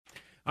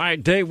All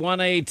right, day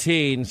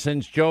 118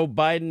 since Joe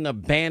Biden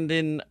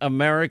abandoned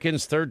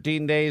Americans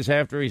 13 days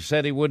after he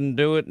said he wouldn't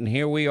do it, and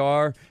here we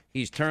are.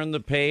 He's turned the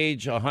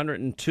page.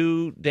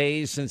 102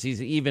 days since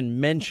he's even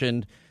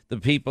mentioned the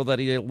people that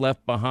he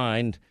left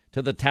behind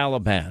to the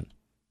Taliban.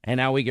 And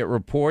now we get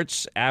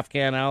reports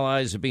Afghan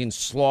allies are being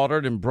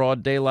slaughtered in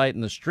broad daylight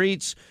in the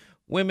streets.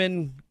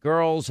 Women,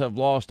 girls have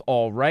lost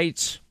all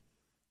rights,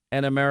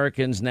 and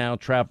Americans now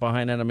trapped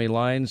behind enemy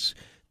lines.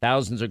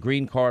 Thousands of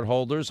green card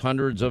holders,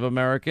 hundreds of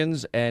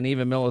Americans, and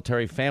even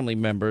military family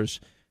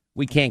members.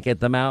 We can't get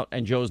them out,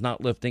 and Joe's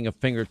not lifting a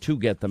finger to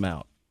get them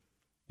out.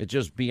 It's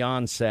just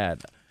beyond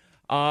sad.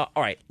 All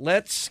right,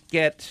 let's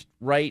get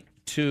right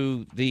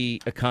to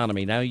the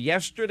economy. Now,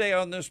 yesterday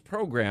on this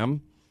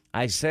program,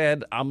 I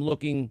said I'm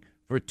looking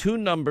for two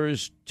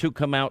numbers to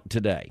come out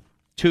today.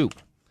 Two.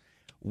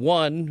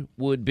 One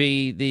would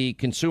be the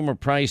Consumer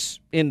Price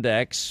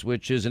Index,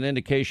 which is an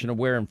indication of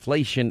where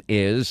inflation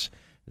is,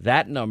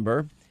 that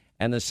number.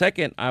 And the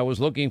second, I was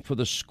looking for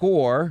the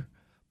score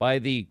by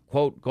the,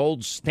 quote,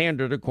 gold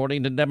standard,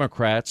 according to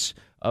Democrats,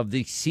 of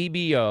the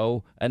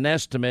CBO, an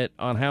estimate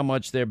on how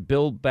much their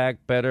Build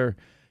Back Better,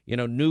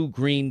 new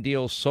Green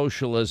Deal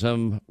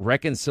socialism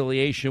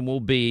reconciliation will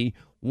be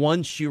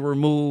once you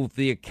remove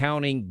the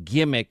accounting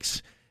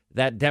gimmicks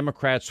that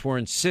Democrats were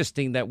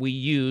insisting that we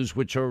use,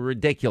 which are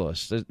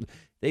ridiculous.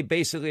 They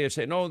basically are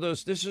saying, no,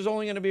 this is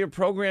only going to be a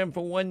program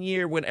for 1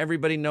 year when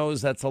everybody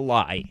knows that's a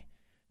lie,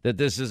 that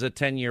this is a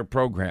 10-year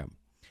program.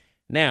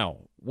 Now,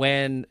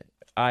 when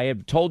I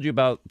have told you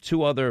about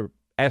two other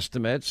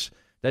estimates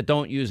that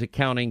don't use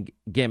accounting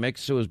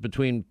gimmicks, it was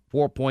between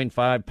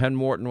 4.5, Penn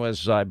Morton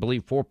was, I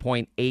believe,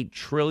 $4.8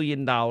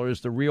 trillion,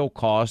 the real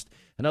cost.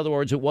 In other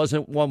words, it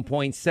wasn't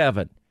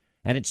 1.7,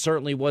 and it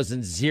certainly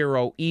wasn't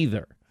zero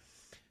either.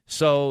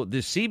 So the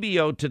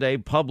CBO today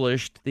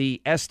published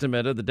the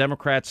estimate of the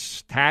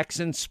Democrats' tax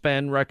and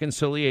spend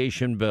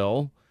reconciliation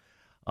bill.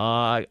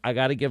 I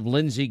got to give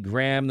Lindsey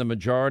Graham the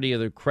majority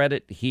of the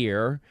credit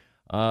here,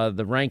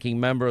 the ranking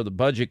member of the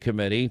Budget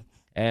Committee.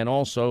 And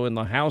also in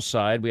the House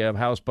side, we have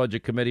House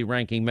Budget Committee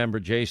ranking member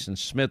Jason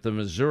Smith of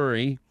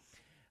Missouri.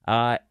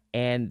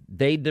 And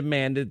they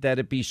demanded that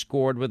it be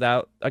scored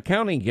without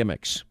accounting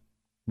gimmicks.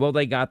 Well,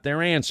 they got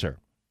their answer.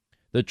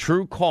 The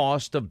true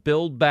cost of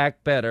Build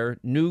Back Better,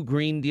 New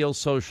Green Deal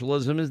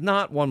socialism is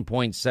not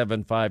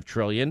 $1.75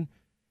 trillion.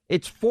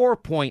 It's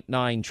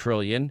 $4.9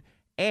 trillion.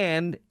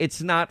 And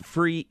it's not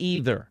free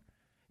either.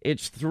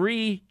 It's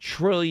 $3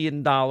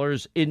 trillion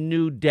in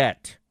new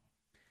debt.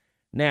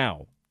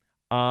 Now,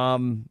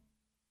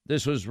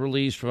 this was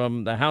released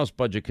from the House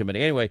Budget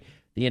Committee. Anyway,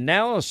 the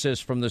analysis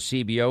from the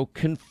CBO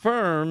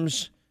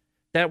confirms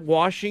that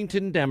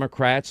Washington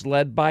Democrats,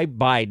 led by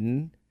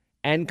Biden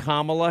and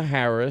Kamala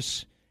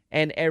Harris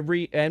and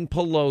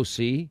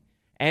Pelosi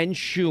and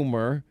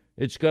Schumer,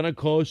 it's going to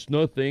cost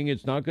nothing.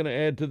 It's not going to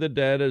add to the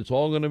debt. It's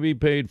all going to be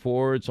paid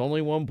for. It's only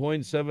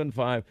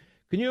 1.75.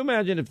 Can you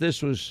imagine if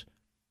this was,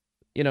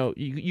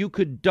 you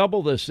could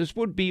double this. This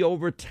would be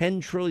over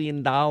 $10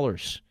 trillion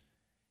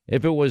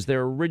if it was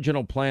their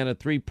original plan of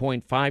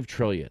 $3.5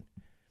 trillion.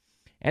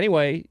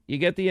 Anyway, you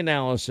get the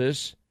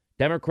analysis.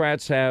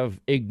 Democrats have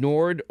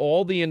ignored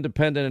all the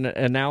independent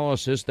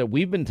analysis that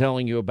we've been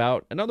telling you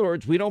about. In other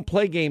words, we don't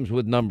play games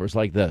with numbers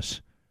like this.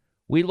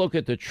 We look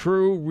at the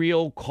true,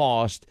 real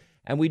cost,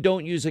 and we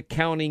don't use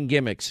accounting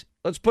gimmicks.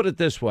 Let's put it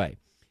this way.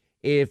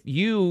 If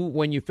you,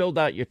 when you filled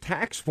out your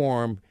tax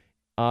form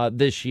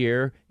this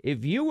year,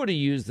 if you were to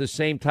use the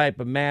same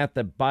type of math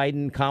that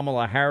Biden,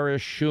 Kamala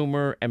Harris,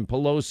 Schumer, and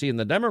Pelosi and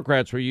the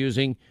Democrats were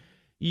using,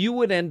 you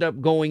would end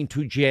up going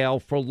to jail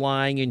for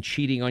lying and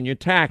cheating on your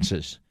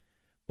taxes.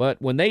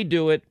 But when they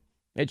do it,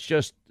 it's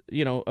just,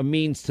 a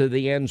means to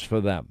the ends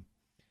for them.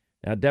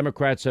 Now,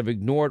 Democrats have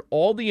ignored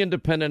all the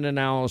independent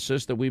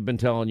analysis that we've been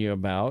telling you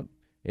about.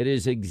 It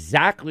is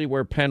exactly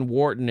where Penn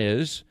Wharton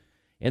is.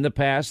 In the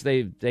past,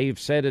 they've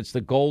said it's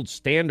the gold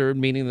standard,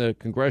 meaning the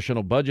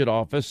Congressional Budget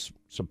Office,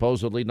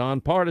 supposedly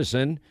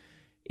nonpartisan.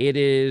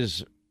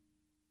 It's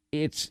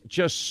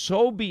just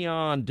so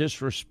beyond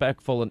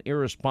disrespectful and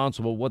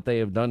irresponsible what they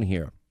have done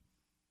here.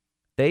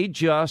 They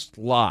just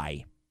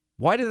lie.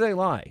 Why do they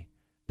lie?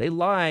 They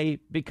lie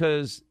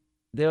because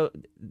the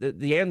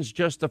ends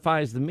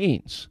justifies the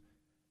means.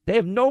 They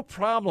have no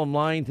problem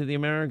lying to the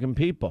American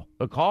people.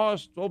 The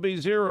cost will be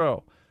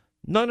zero.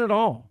 None at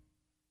all.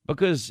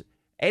 Because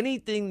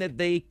anything that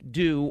they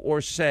do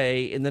or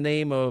say in the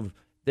name of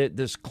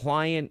this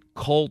client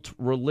cult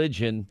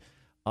religion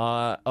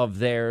of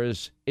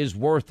theirs is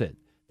worth it.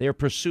 Their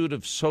pursuit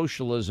of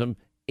socialism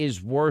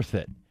is worth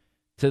it.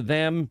 To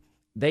them,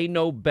 they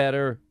know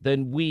better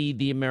than we,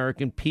 the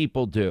American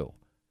people, do.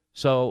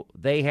 So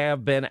they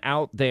have been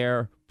out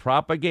there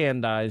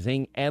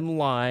propagandizing and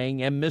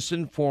lying and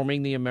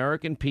misinforming the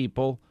American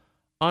people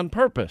on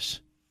purpose.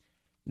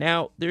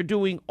 Now, they're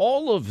doing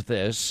all of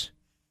this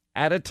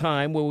at a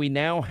time where we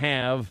now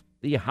have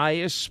the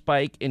highest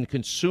spike in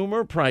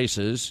consumer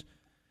prices,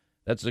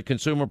 that's the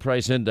Consumer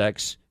Price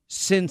Index,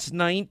 since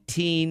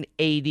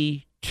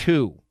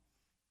 1982.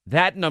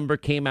 That number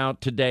came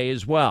out today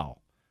as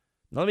well.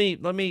 Let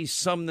me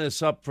sum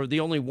this up. For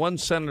the only one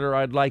senator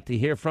I'd like to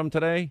hear from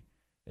today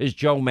is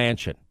Joe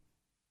Manchin.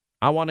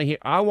 I want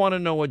to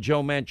know what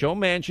Joe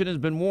Manchin has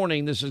been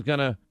warning this is going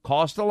to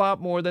cost a lot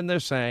more than they're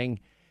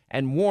saying,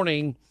 and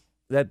warning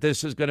that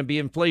this is going to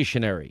be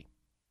inflationary.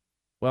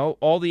 Well,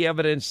 all the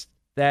evidence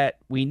that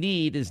we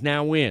need is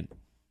now in.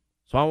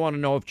 So I want to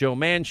know if Joe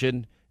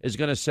Manchin is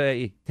going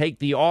to take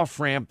the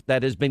off-ramp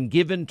that has been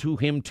given to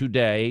him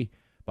today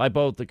by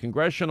both the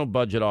Congressional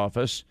Budget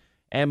Office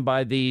and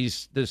by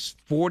this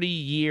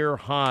 40-year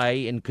high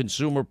in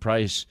consumer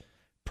prices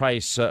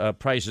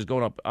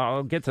going up.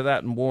 I'll get to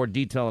that in more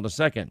detail in a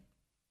second.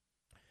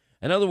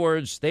 In other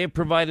words, they have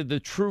provided the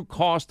true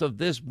cost of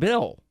this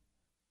bill.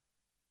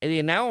 And the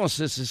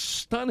analysis is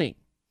stunning.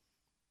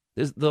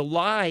 The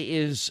lie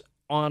is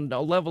on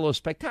a level of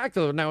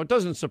spectacular. Now, it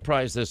doesn't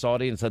surprise this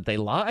audience that they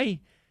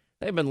lie.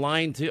 They've been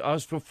lying to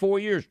us for 4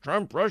 years.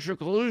 Trump, Russia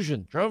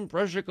collusion. Trump,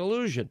 Russia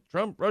collusion.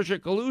 Trump, Russia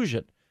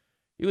collusion.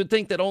 You would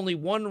think that only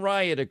one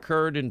riot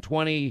occurred in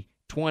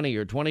 2020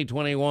 or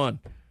 2021.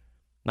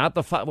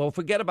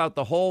 Forget about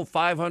the whole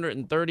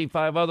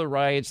 535 other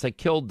riots that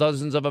killed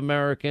dozens of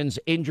Americans,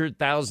 injured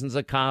thousands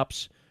of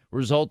cops,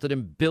 resulted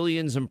in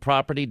billions in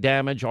property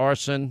damage,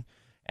 arson,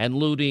 and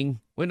looting.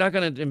 We're not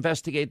going to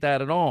investigate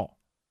that at all.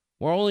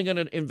 We're only going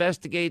to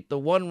investigate the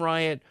one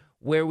riot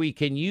where we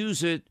can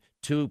use it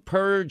to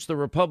purge the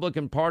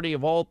Republican Party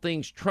of all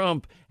things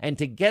Trump. And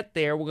to get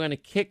there, we're going to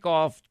kick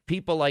off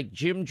people like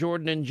Jim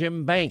Jordan and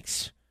Jim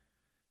Banks,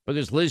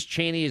 because Liz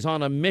Cheney is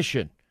on a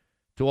mission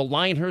to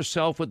align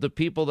herself with the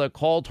people that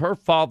called her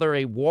father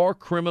a war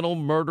criminal,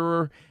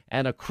 murderer,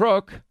 and a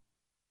crook,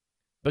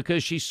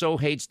 because she so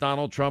hates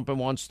Donald Trump and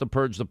wants to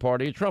purge the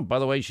party of Trump. By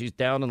the way, she's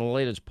down in the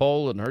latest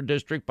poll in her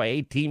district by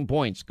 18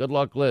 points. Good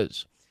luck,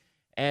 Liz.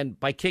 And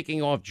by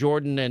kicking off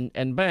Jordan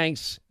and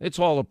Banks, it's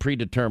all a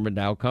predetermined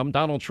outcome,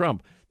 Donald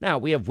Trump. Now,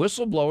 we have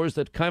whistleblowers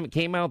that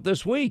came out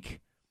this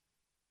week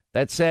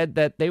that said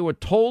that they were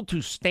told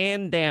to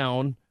stand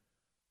down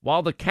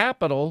while the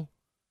Capitol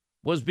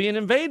was being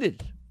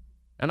invaded.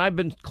 And I've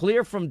been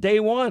clear from day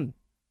one,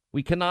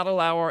 we cannot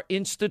allow our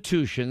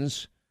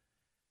institutions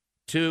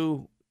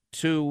to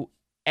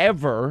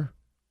ever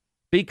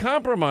be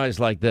compromised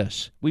like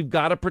this. We've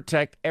got to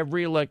protect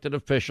every elected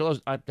official.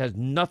 It has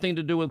nothing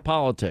to do with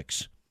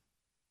politics.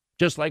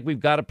 Just like we've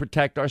got to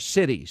protect our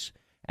cities,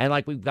 and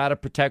like we've got to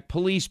protect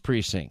police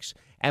precincts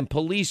and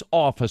police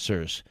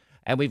officers,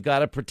 and we've got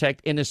to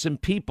protect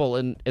innocent people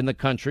in the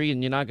country,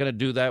 and you're not going to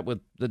do that with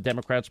the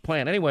Democrats'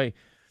 plan. Anyway,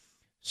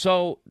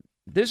 so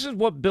this is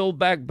what Build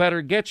Back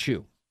Better gets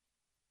you.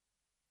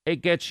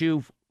 It gets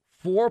you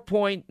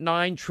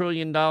 $4.9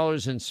 trillion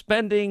in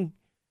spending,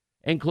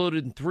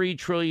 including $3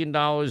 trillion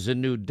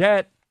in new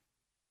debt,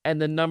 and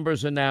the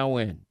numbers are now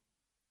in.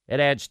 It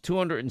adds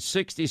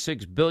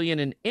 $266 billion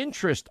in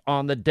interest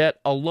on the debt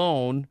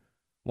alone,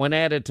 when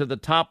added to the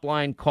top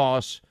line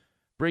costs,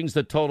 brings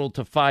the total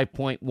to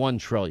 $5.1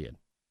 trillion.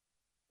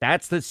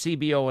 That's the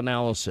CBO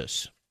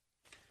analysis.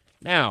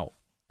 Now,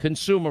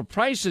 consumer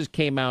prices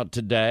came out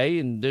today,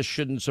 and this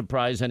shouldn't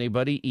surprise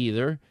anybody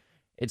either.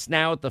 It's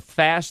now at the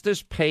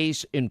fastest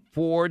pace in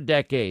 4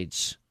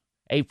 decades.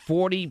 A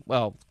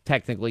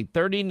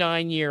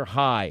 39-year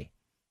high.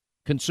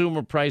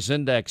 Consumer price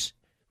index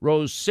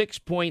rose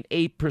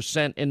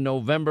 6.8% in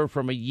November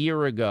from a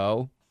year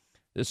ago.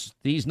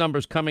 These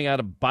numbers coming out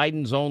of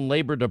Biden's own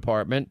Labor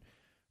Department,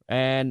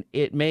 and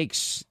it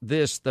makes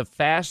this the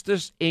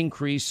fastest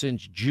increase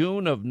since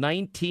June of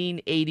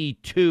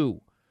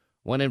 1982,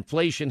 when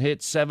inflation hit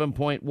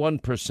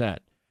 7.1%.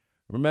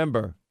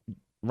 Remember,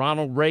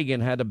 Ronald Reagan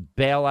had to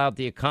bail out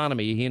the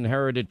economy. He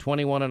inherited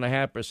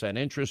 21.5%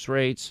 interest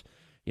rates,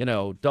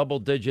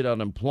 double-digit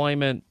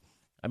unemployment.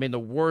 I mean, the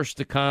worst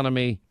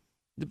economy.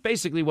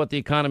 Basically what the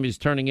economy is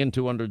turning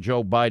into under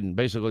Joe Biden,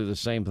 basically the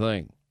same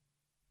thing.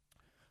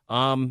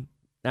 Now,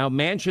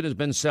 Manchin has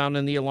been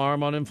sounding the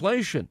alarm on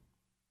inflation.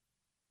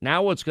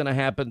 Now what's going to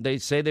happen? They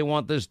say they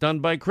want this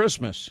done by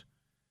Christmas.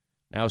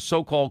 Now,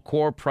 so-called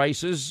core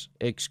prices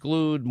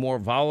exclude more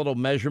volatile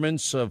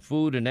measurements of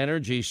food and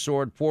energy,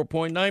 soared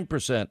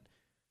 4.9%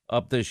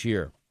 up this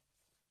year.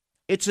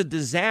 It's a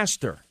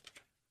disaster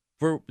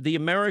for the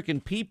American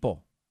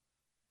people.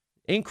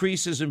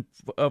 Increases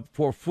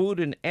for food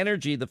and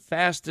energy, the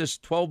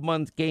fastest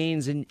 12-month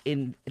gains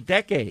in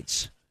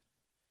decades.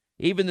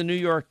 Even the New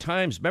York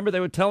Times, remember they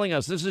were telling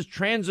us this is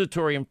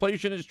transitory.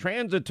 Inflation is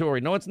transitory.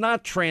 No, it's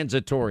not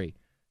transitory.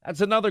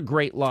 That's another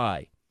great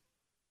lie.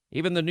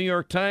 Even the New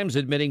York Times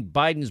admitting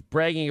Biden's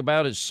bragging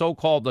about his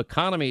so-called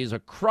economy is a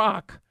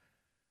crock.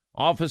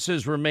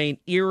 Offices remain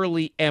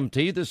eerily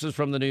empty. This is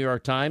from the New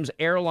York Times.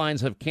 Airlines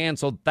have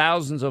canceled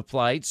thousands of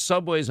flights.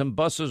 Subways and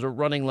buses are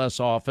running less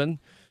often.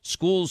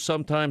 Schools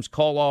sometimes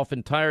call off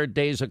entire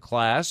days of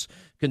class.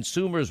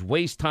 Consumers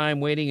waste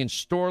time waiting in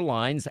store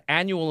lines.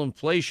 Annual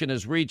inflation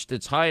has reached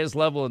its highest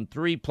level in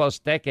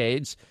 3+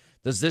 decades.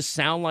 Does this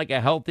sound like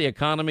a healthy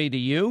economy to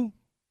you?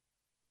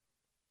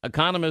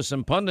 Economists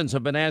and pundits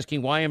have been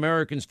asking why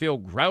Americans feel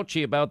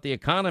grouchy about the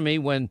economy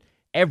when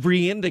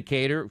Every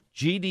indicator,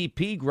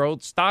 GDP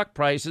growth, stock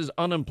prices,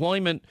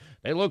 unemployment,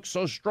 they look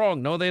so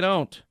strong. No, they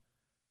don't.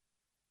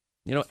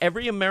 You know,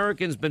 every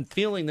American's been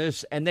feeling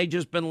this, and they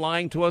just been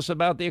lying to us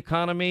about the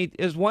economy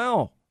as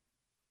well.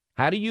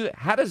 How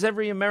does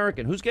every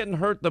American, who's getting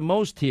hurt the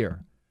most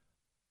here?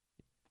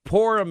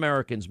 Poor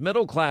Americans,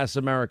 middle-class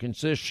Americans,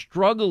 they're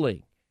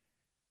struggling.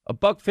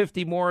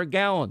 $1.50 more a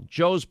gallon.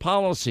 Joe's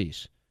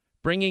policies,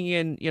 bringing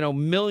in,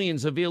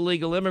 millions of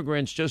illegal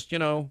immigrants, just,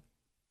 no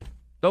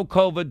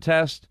COVID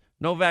test,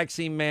 no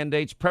vaccine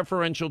mandates,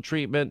 preferential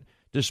treatment,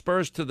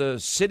 dispersed to the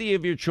city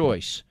of your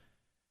choice.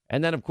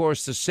 And then, of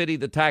course,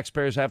 the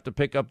taxpayers have to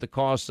pick up the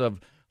cost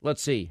of,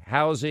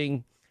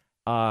 housing,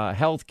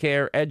 health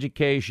care,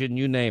 education,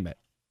 you name it.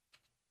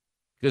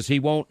 Because he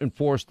won't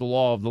enforce the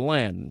law of the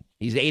land.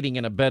 He's aiding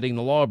and abetting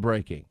the law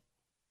breaking.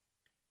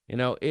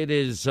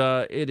 It's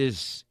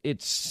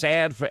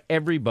sad for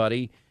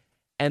everybody.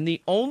 And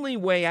the only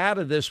way out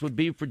of this would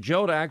be for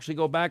Joe to actually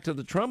go back to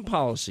the Trump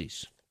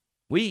policies.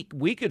 We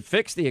could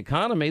fix the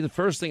economy. The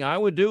first thing I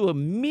would do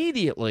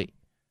immediately,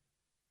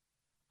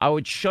 I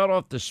would shut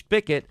off the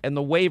spigot and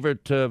the waiver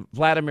to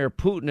Vladimir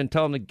Putin and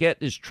tell him to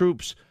get his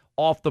troops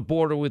off the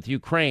border with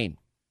Ukraine.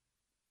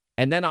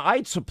 And then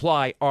I'd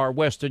supply our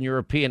Western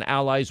European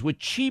allies with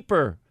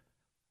cheaper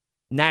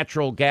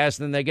natural gas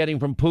than they're getting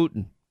from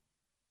Putin.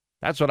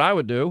 That's what I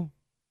would do.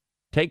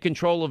 Take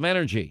control of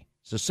energy.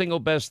 It's the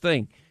single best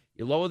thing.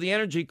 You lower the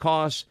energy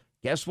costs,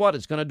 guess what?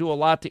 It's going to do a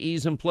lot to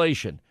ease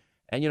inflation.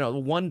 And, the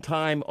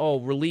one-time,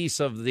 release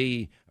of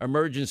the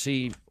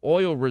emergency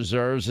oil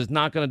reserves is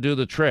not going to do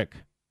the trick.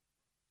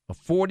 A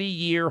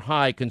 40-year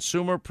high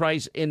consumer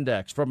price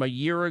index from a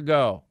year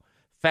ago.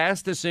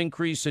 Fastest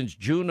increase since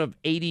June of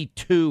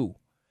 82.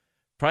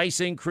 Price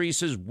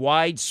increases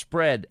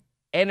widespread.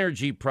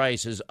 Energy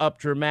prices up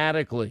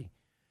dramatically.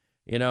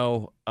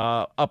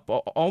 Up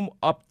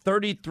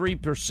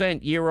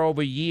 33% year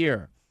over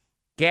year.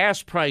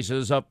 Gas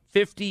prices up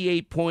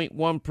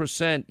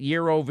 58.1%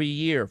 year over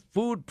year.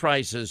 Food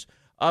prices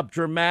up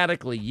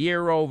dramatically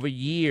year over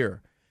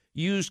year.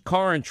 Used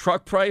car and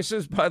truck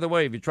prices, by the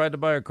way, have you tried to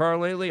buy a car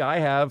lately? I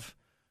have.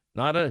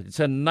 It's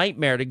a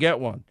nightmare to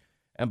get one.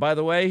 And by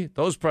the way,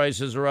 those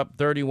prices are up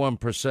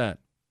 31%.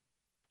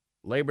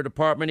 Labor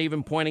Department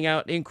even pointing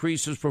out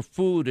increases for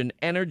food and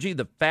energy,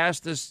 the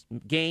fastest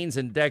gains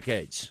in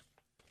decades.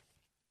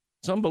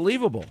 It's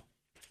unbelievable.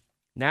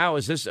 Now,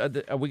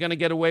 are we going to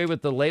get away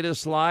with the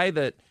latest lie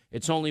that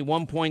it's only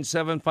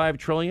 $1.75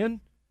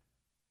 trillion?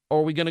 Or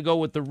are we going to go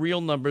with the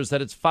real numbers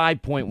that it's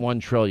 $5.1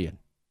 trillion?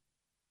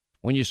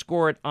 When you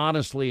score it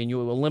honestly and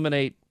you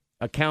eliminate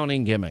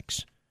accounting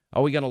gimmicks,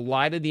 are we going to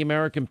lie to the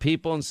American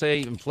people and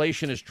say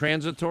inflation is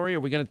transitory? Or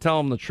are we going to tell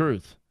them the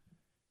truth?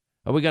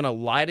 Are we going to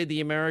lie to the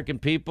American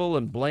people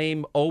and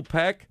blame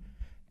OPEC,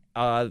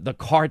 the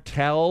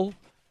cartel,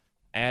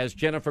 as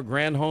Jennifer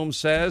Granholm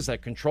says,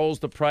 that controls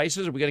the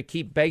prices? Are we going to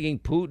keep begging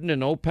Putin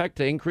and OPEC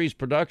to increase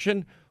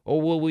production?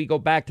 Or will we go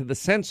back to the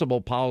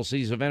sensible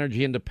policies of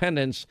energy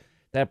independence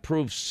that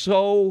proved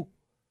so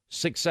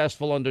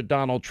successful under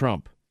Donald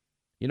Trump?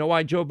 You know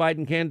why Joe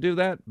Biden can't do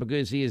that?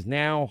 Because he is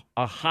now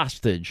a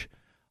hostage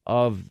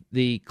of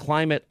the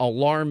climate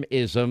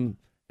alarmism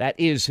that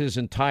is his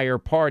entire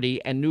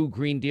party and New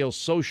Green Deal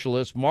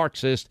socialist,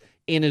 Marxist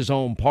in his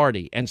own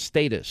party and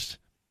statist.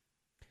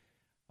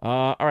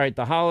 All right,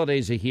 the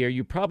holidays are here.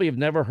 You probably have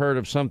never heard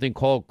of something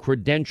called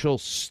credential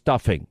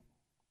stuffing,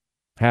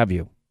 have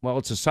you? Well,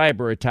 it's a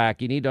cyber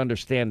attack. You need to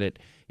understand it.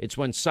 It's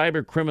when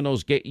cyber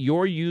criminals get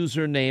your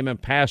username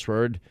and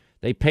password.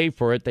 They pay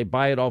for it. They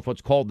buy it off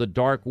what's called the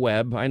dark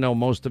web. I know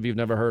most of you have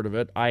never heard of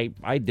it. I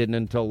didn't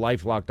until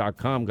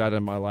LifeLock.com got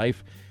in my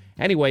life.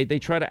 Anyway, they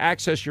try to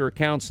access your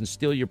accounts and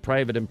steal your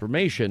private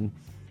information,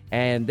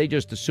 and they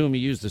just assume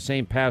you use the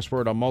same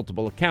password on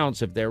multiple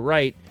accounts. If they're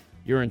right,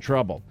 you're in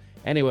trouble.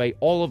 Anyway,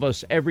 all of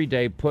us every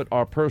day put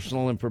our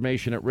personal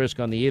information at risk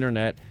on the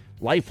Internet.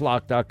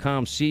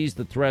 LifeLock.com sees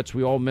the threats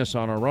we all miss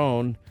on our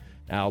own.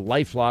 Now,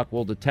 LifeLock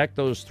will detect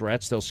those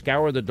threats. They'll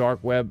scour the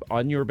dark web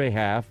on your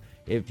behalf.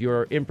 If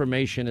your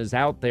information is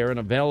out there and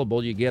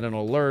available, you get an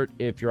alert.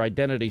 If your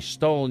identity's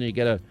stolen, you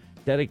get a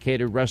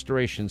dedicated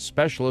restoration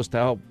specialist to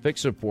help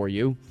fix it for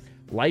you.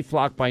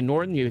 LifeLock by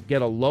Norton, you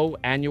get a low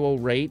annual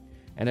rate.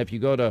 And if you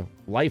go to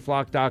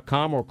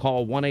LifeLock.com or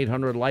call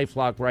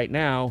 1-800-LifeLock right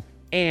now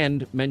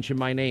and mention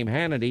my name,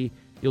 Hannity,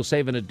 you'll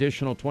save an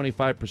additional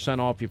 25%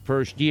 off your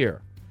first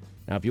year.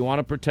 Now, if you want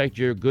to protect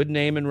your good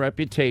name and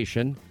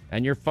reputation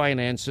and your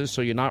finances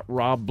so you're not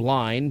robbed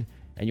blind,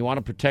 and you want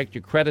to protect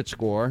your credit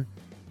score,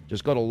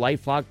 just go to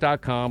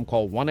LifeLock.com,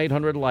 call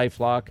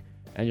 1-800-LifeLock,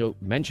 and you'll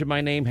mention my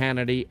name,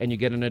 Hannity, and you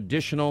get an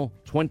additional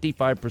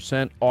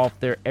 25% off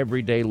their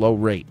everyday low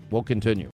rate. We'll continue.